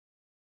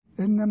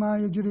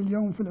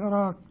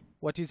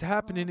What is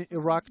happening in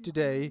Iraq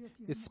today,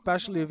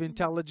 especially with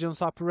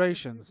intelligence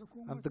operations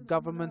and the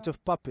government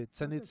of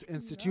puppets and its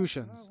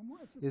institutions,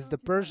 is the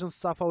Persian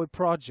Safawi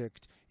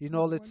project in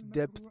all its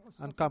depth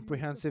and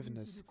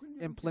comprehensiveness,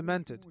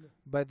 implemented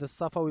by the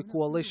Safawi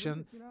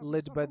coalition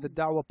led by the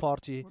Dawah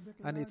party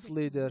and its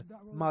leader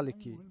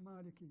Maliki.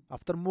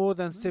 After more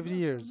than 7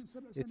 years,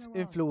 its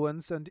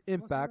influence and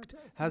impact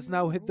has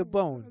now hit the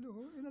bone.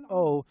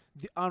 Oh,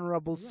 the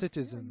honorable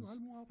citizens,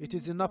 it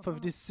is enough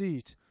of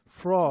deceit,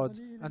 fraud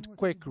and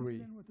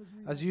quackery.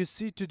 As you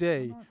see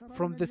today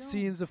from the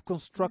scenes of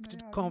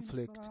constructed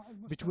conflict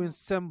between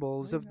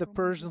symbols of the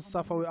Persian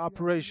Safawi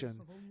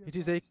operation, it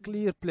is a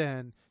clear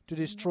plan to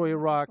destroy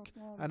Iraq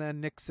and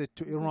annex it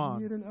to Iran.